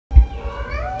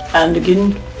And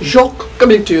again, Jacques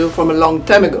coming to you from a long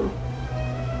time ago.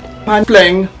 I'm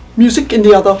playing music in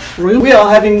the other room. We are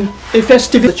having a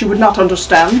festivity that you would not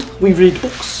understand. We read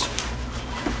books.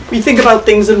 We think about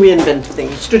things and we invent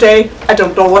things. Today, I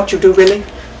don't know what you do really.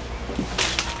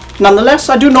 Nonetheless,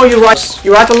 I do know you write.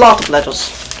 You write a lot of letters.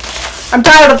 I'm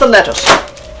tired of the letters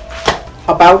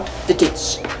about the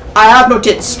tits. I have no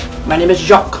tits. My name is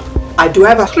Jacques. I do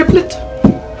have a triplet.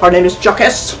 Her name is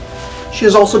JeSUs. She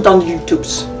has also done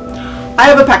YouTubes. I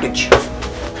have a package.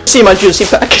 See my juicy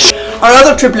package. Our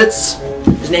other triplets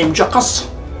is named JeSUs.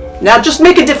 Now just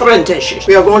make a differentiation.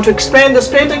 We are going to explain this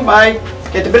painting by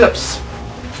Kata Billups.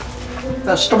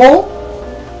 First of all,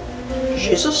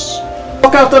 Jesus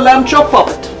took out the lamb chop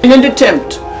puppet in an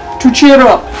attempt to cheer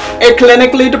up a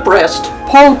clinically depressed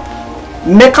Paul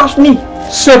McCartney.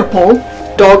 Sir Paul,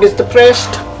 dog is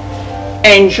depressed.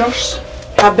 Angels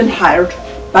have been hired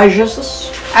by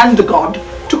Jesus and God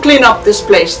to clean up this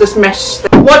place, this mess.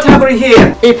 What have we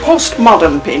here? A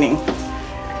postmodern painting,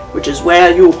 which is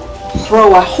where you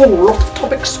throw a whole lot of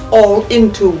topics all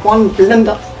into one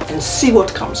blender and see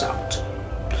what comes out.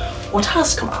 What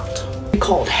has come out? We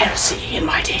called heresy in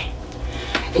my day.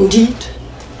 Indeed,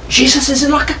 Jesus is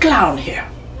like a clown here.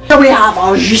 Here we have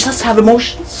our Jesus have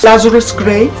emotions. Lazarus'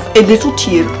 grave, a little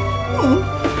tear.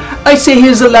 I say he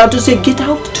is allowed to say get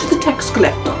out to the tax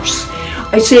collectors.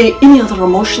 I say any other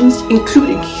emotions,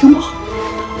 including humor,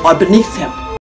 are beneath him.